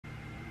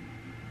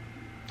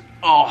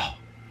Oh.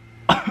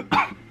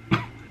 I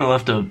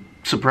left a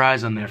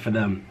surprise on there for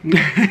them.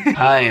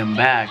 I am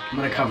back. I'm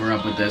gonna cover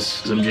up with this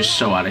because I'm just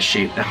so out of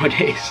shape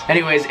nowadays.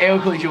 Anyways,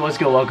 Ayo Collegian, what's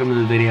good? Welcome to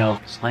the video.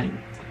 Sliding.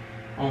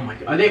 Oh my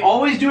god. Are they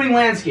always doing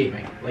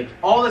landscaping? Like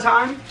all the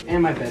time?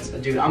 And my pets.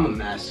 Dude, I'm a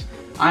mess.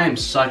 I am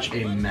such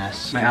a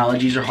mess. My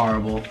allergies are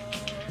horrible.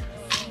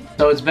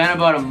 So it's been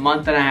about a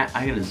month and a half.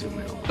 I gotta zoom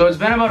in. So it's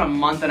been about a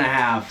month and a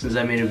half since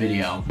I made a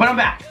video. But I'm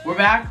back. We're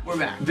back. We're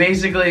back.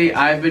 Basically,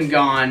 I've been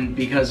gone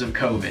because of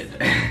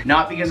COVID.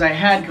 Not because I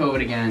had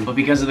COVID again, but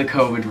because of the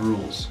COVID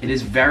rules. It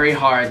is very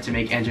hard to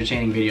make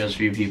entertaining videos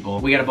for you people.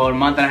 We got about a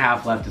month and a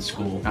half left at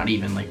school. Not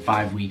even, like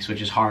 5 weeks,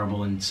 which is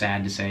horrible and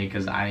sad to say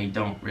because I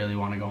don't really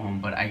want to go home,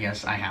 but I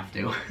guess I have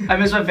to. I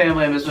miss my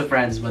family, I miss my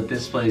friends, but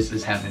this place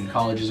is heaven.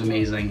 College is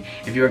amazing.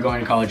 If you are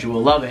going to college, you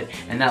will love it.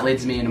 And that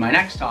leads me into my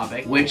next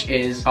topic, which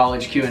is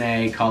college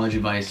Q&A, college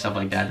advice, stuff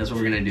like that. That's what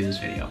we're gonna do this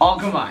video. All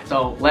combined.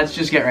 So let's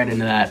just get right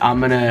into that. I'm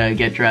gonna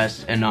get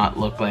dressed and not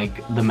look like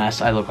the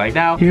mess I look like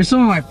now. Here's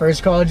some of my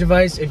first college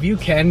advice. If you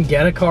can,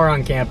 get a car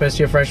on campus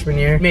your freshman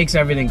year. It makes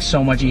everything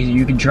so much easier.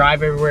 You can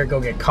drive everywhere, go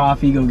get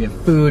coffee, go get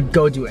food,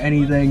 go do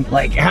anything.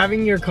 Like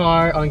having your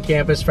car on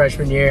campus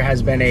freshman year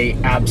has been a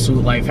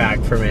absolute life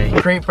hack for me.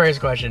 Great first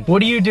question. What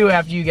do you do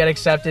after you get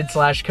accepted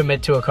 /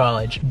 commit to a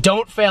college?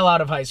 Don't fail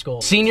out of high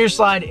school. Senior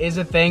slide is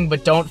a thing,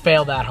 but don't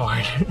fail that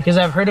hard. Because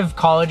I've heard of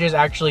colleges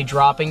actually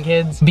dropping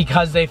kids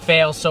because they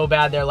fail so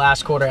bad their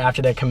last quarter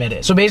after they're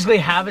committed. So basically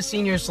have a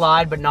senior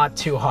slide, but not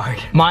too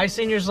hard. My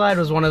senior slide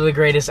was one of the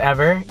greatest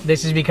ever.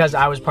 This is because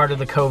I was part of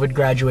the COVID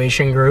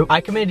graduation group. I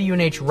committed to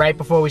UNH right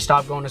before we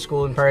stopped going to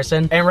school in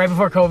person and right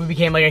before COVID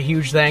became like a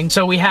huge thing.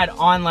 So we had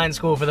online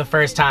school for the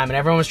first time and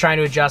everyone was trying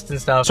to adjust and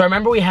stuff. So I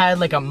remember we had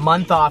like a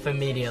month off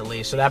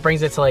immediately. So that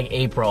brings it to like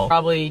April.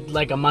 Probably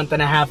like a month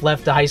and a half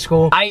left to high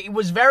school. I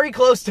was very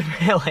close to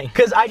failing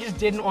because I just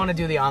didn't want to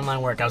do the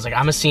online work. I was like,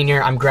 I'm a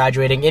senior, I'm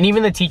graduating. And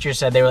even the teacher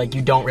said, they were like,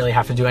 you don't really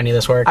have to do any of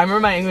this work. I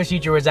remember my English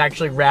teacher was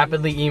actually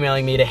rapidly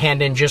emailing me to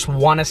hand in just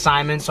one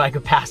assignment so I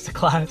could pass the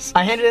class.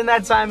 I handed in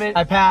that assignment,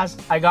 I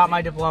passed, I got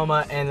my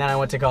diploma, and then I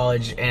went to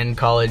college, and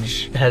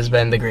college has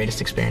been the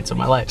greatest experience of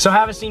my life. So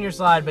have a senior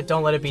slide, but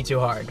don't let it be too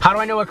hard. How do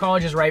I know what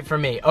college is right for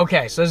me?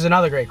 Okay, so this is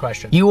another great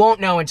question. You won't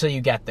know until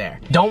you get there.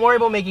 Don't worry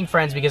about making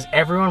friends because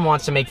everyone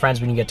wants to make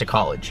friends when you get to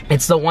college.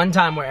 It's the one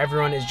time where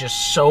everyone is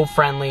just so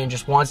friendly and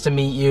just wants to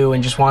meet you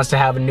and just wants to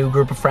have a new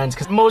group of friends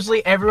because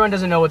mostly everyone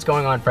doesn't know what's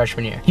going on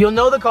freshman year. You'll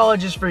know the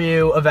college is for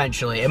you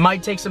eventually. It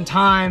might take some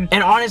time,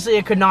 and honestly,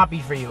 it could not be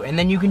for you. And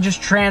then you can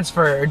just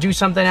transfer or do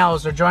something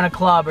else or join a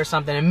club or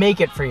something and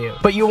make it for you.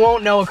 But you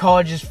won't know a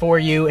college is for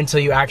you until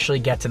you actually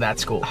get to that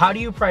school. How do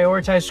you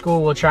prioritize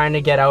school while trying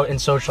to get out and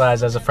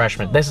socialize as a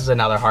freshman? This is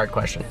another hard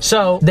question.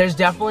 So there's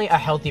definitely a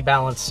healthy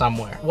balance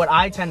somewhere. What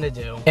I tend to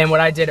do, and what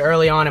I did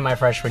early on in my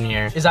freshman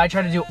year, is I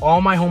try to do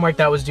all my homework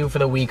that was due for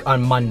the week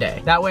on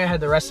Monday. That way I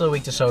had the rest of the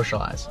week to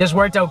socialize. This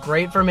worked out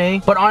great for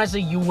me, but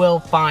honestly, you will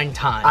find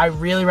time. I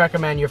really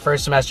recommend your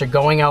first semester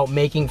going out,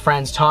 making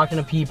friends, talking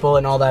to people,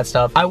 and all that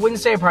stuff. I wouldn't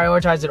say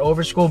prioritize it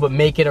over school, but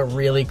make it a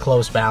really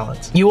close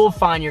balance. You will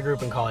find your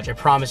group in college. I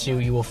promise you,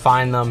 you will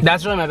find them.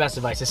 That's really my best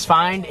advice, is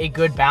find a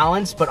good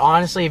balance, but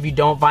honestly, if you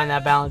don't find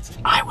that balance,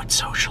 I would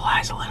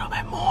socialize a little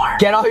bit more.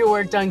 Get all your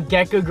work done,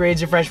 get good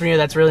grades your freshman year,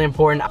 that's really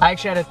important. I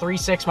actually had a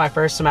 3.6 my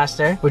first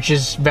semester, which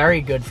is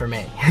very good for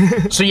me.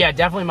 So yeah,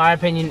 definitely my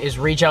opinion is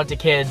reach out to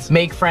kids,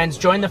 make friends,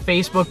 join the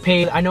Facebook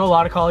page. I know a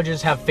lot of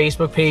colleges have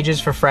Facebook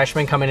pages for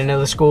freshmen coming into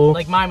the school.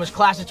 Like mine was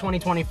class of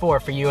 2024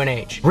 for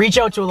UNH. Reach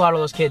out to a lot of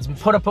those kids,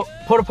 put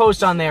a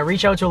post on there,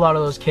 reach out to a lot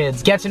of those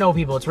kids, get to know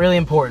people, it's really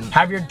important.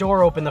 Have your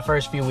door open the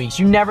first few weeks.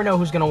 You never know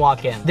who's gonna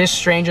walk in. This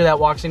stranger that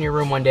walks in your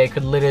room one day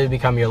could literally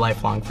become your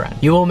lifelong friend.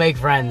 You will make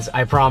friends,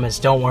 I promise,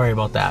 don't worry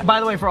about that. By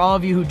the way, for all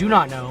of you who do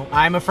not know,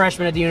 I'm a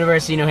freshman at the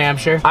University of New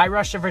Hampshire. I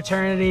rushed a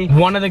fraternity,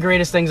 one of the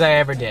greatest things I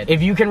ever did.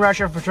 If you can rush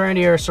a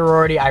fraternity or a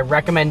sorority, I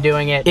recommend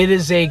doing it. It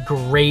is a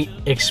great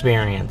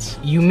experience.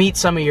 You meet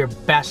some of your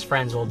best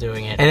friends while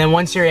doing it. And then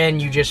once you're in,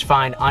 you just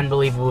find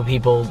unbelievable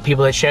people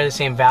that share the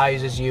same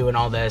values as you and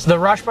all this. The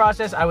rush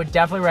process, I would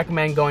definitely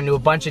recommend going to a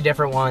bunch of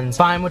different ones.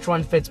 Find which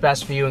one fits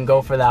best for you and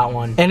go for that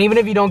one. And even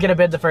if you don't get a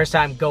bid the first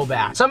time, go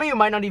back. Some of you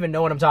might not even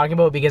know what I'm talking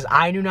about because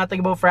I knew nothing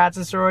about frats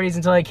and sororities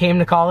until I came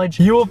to college.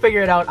 You will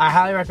figure it out. I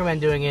highly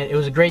recommend doing it. It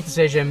was a great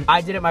decision.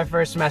 I did it my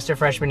first semester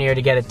freshman year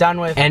to get it done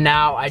with, and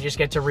now I just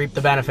get to reap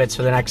the benefits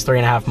for the next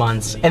 3.5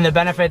 months. And the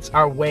benefits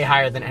are way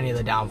higher than any of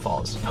the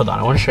downfalls. Hold on,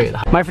 I want to show you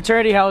that. My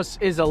fraternity house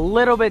is a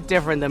little bit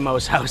different than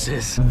most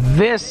houses.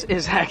 This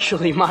is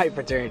actually my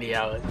fraternity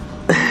house.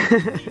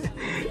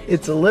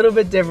 It's a little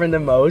bit different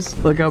than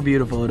most. Look how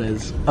beautiful it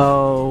is.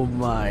 Oh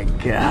my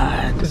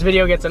god. This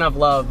video gets enough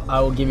love, I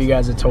will give you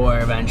guys a tour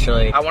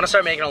eventually. I want to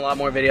start making a lot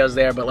more videos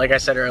there, but like I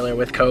said earlier,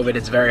 with COVID,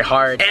 it's very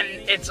hard. And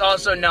it's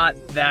also not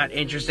that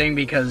interesting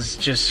because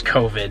just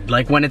COVID.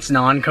 Like when it's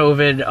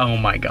non-COVID, oh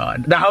my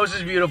god. The house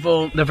is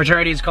beautiful. The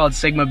fraternity is called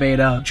Sigma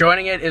Beta.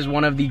 Joining it is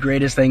one of the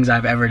greatest things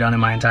I've ever done in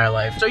my entire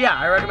life. So yeah,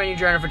 I recommend you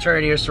join a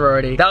fraternity or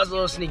sorority. That was a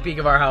little sneak peek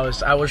of our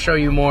house. I will show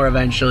you more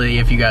eventually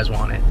if you guys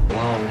want it.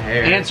 Long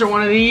hair. Answer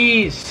one of these.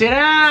 Please, sit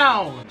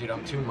down! Dude,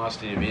 I'm too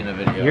musty to be in a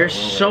video. You're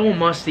so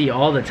musty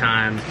all the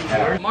time.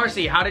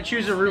 Marcy, how to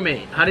choose a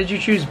roommate? How did you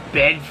choose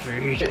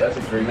Bedford? That's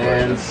a great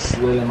Man, question.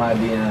 slid in my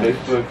DM.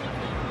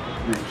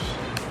 Facebook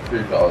groups.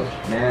 Through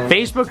college. Man.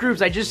 Facebook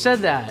groups, I just said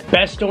that.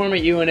 Best dorm at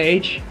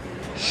UNH?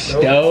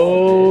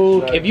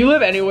 Stoke. If you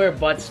live anywhere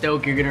but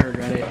Stoke, you're gonna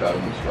regret it.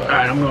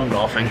 Alright, I'm going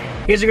golfing.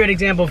 Here's a great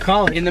example of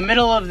college. In the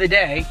middle of the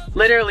day,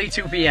 literally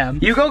 2 p.m.,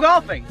 you go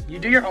golfing. You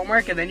do your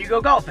homework and then you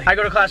go golfing. I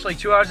go to class for like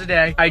 2 hours a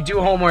day, I do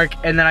homework,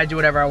 and then I do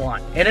whatever I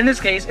want. And in this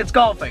case, it's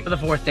golfing for the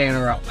 4th day in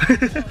a row.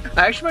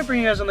 I actually might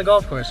bring you guys on the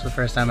golf course for the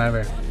first time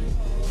ever.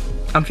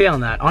 I'm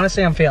feeling that.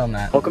 Honestly, I'm feeling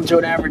that. Welcome to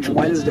an average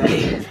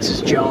Wednesday. This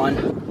is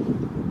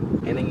John.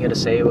 Anything you gotta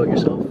say about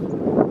yourself?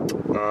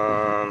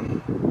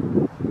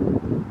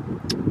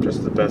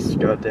 Just the best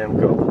goddamn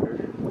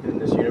golfer in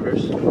this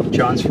universe.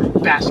 John's from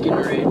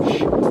Baskin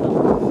Ridge.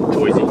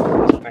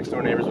 Boise. Next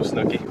door neighbors with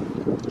Snooki.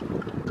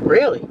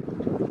 Really?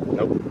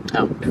 Nope.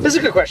 Oh. This is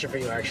a good question for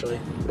you, actually,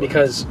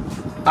 because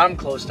I'm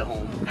close to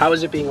home. How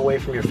is it being away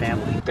from your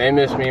family? They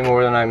miss me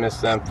more than I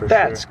miss them, for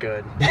That's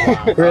sure. good.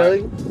 Wow.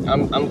 Really?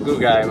 I'm glue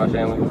guy in my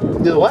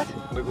family. The what?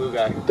 The glue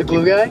guy. The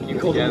glue guy?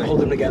 Keep You it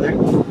hold them together?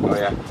 Oh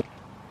yeah.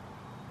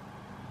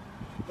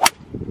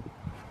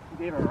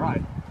 Gave it a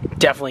ride.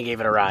 Definitely gave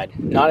it a ride.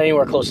 Not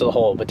anywhere close to the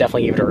hole, but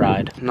definitely gave it a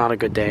ride. Not a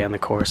good day on the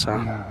course, huh?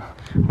 No.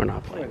 We're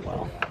not playing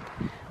well.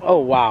 Oh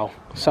wow,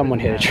 someone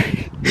hit a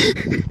tree.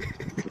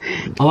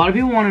 A lot of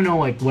people want to know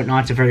like what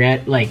not to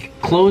forget. Like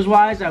clothes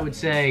wise, I would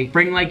say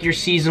bring like your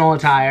seasonal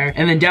attire,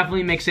 and then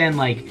definitely mix in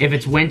like if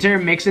it's winter,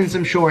 mix in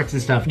some shorts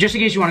and stuff just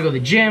in case you want to go to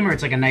the gym or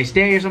it's like a nice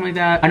day or something like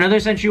that. Another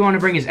essential you want to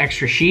bring is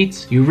extra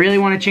sheets. You really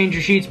want to change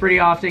your sheets pretty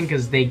often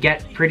because they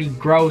get pretty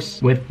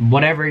gross with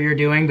whatever you're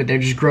doing, but they're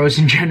just gross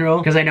in general.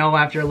 Because I know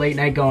after a late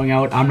night going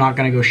out, I'm not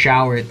gonna go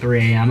shower at 3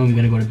 a.m. I'm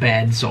gonna go to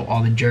bed, so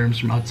all the germs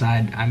from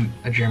outside, I'm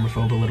a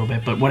germaphobe a little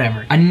bit, but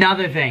whatever.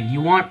 Another thing, you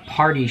want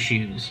party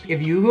shoes.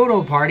 If you go to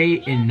a party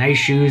in nice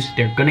shoes,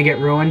 they're gonna get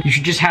ruined. You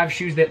should just have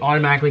shoes that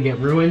automatically get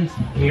ruined.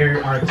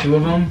 Here are 2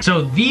 of them.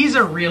 So these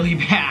are really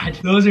bad.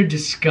 Those are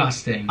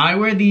disgusting. I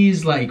wear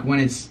these like when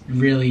it's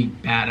really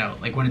bad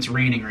out, like when it's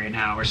raining right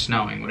now or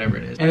snowing, whatever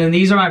it is. And then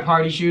these are my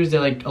party shoes. They're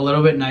like a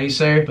little bit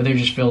nicer, but they're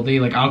just filthy.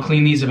 Like I'll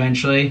clean these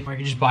eventually. Or I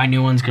can just buy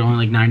new ones,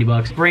 only like 90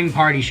 bucks. Bring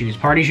party shoes.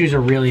 Party shoes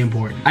are really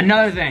important.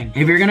 Another thing,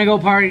 if you're gonna go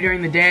party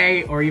during the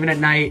day or even at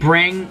night,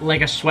 bring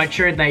like a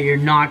sweatshirt that you're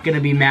not gonna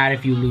be mad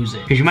if you lose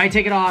it. Because you might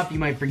take it off, you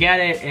might forget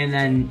it, and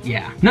then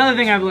yeah. Another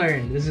thing I've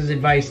learned, this is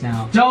advice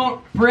now.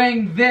 Don't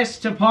bring this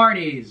to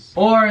parties.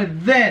 Or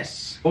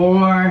this.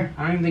 Or, I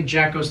don't even think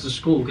Jack goes to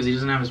school because he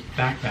doesn't have his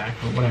backpack,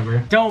 but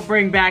whatever. Don't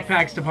bring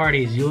backpacks to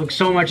parties. You look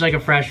so much like a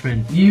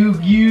freshman. You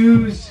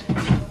use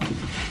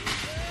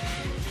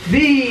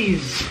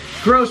these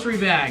grocery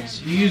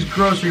bags. You use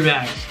grocery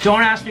bags.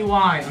 Don't ask me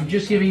why, I'm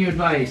just giving you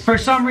advice. For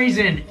some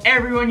reason,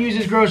 everyone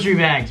uses grocery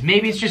bags.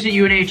 Maybe it's just at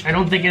UNH, I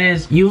don't think it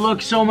is. You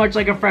look so much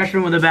like a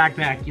freshman with a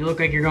backpack. You look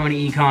like you're going to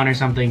econ or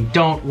something.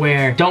 Don't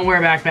wear a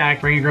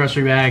backpack, bring a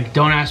grocery bag.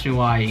 Don't ask me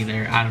why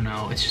either, I don't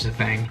know, it's just a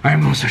thing. All right,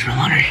 I'm gonna search my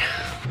laundry.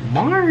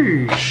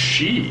 Marsh.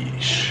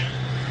 Sheesh.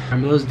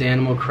 Remember those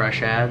Danimal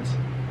Crush ads?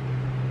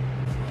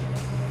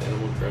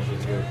 Animal Crush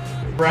is good.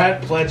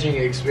 Frat pledging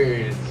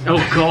experience. Oh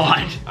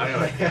God.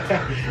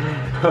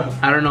 I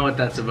I don't know what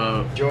that's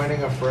about.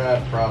 Joining a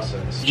frat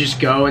process. You just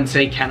go and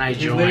say, can I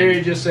You join?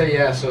 literally just say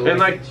yeah, so And,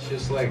 like, like- it's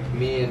just like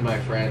me and my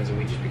friends, and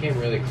we just became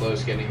really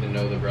close getting to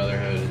know the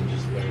brotherhood and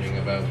just learning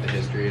about the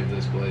history of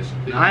this place.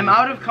 I'm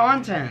out of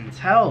content,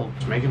 help.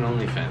 Just making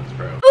OnlyFans,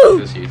 bro.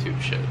 This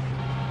YouTube shit.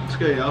 Let's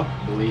go,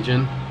 y'all. The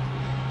Legion.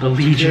 The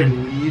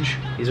Legion. Liege.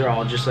 These are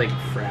all just like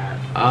frat.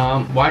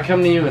 Why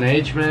come to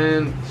UNH,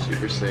 man?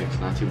 Super sick. It's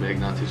not too big,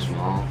 not too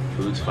small.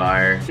 Food's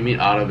fire. You meet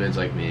autobids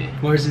like me.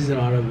 Where's his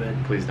auto bid?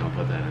 Please don't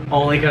put that in.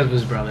 Only because of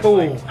his brother. Oh.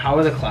 Like, how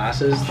are the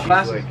classes? She's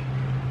Classes? like,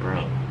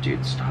 bro.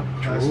 Dude, stop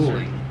Classes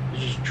drooling.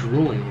 You're just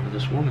drooling over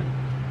this woman.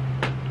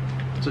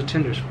 That's what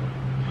Tinder's for.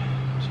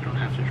 So you don't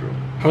have to drool.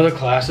 How are the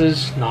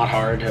classes? Not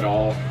hard at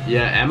all.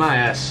 Yeah,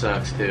 MIS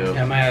sucks too.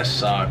 MIS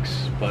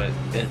sucks, but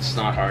it's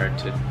not hard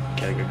to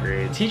get a good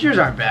grade. Teachers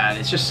aren't bad,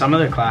 it's just some of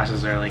the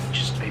classes are like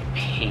just a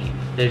pain.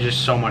 They're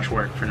just so much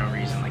work for no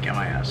reason, like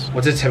MIS.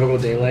 What's a typical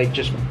day like?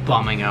 Just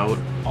bumming out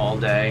all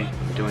day,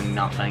 doing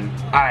nothing.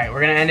 All right, we're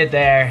gonna end it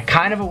there.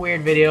 Kind of a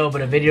weird video,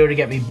 but a video to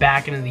get me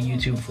back into the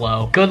YouTube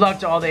flow. Good luck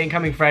to all the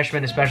incoming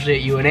freshmen, especially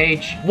at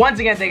UNH. Once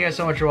again, thank you guys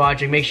so much for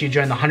watching. Make sure you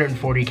join the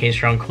 140K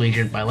strong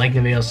collegian by liking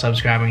the video,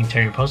 subscribing,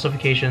 turning your post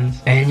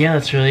notifications. And yeah,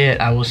 that's really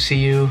it. I will see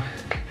you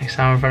next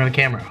time in front of the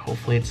camera.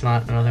 Hopefully it's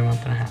not another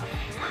month and a half.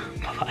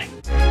 Bye-bye.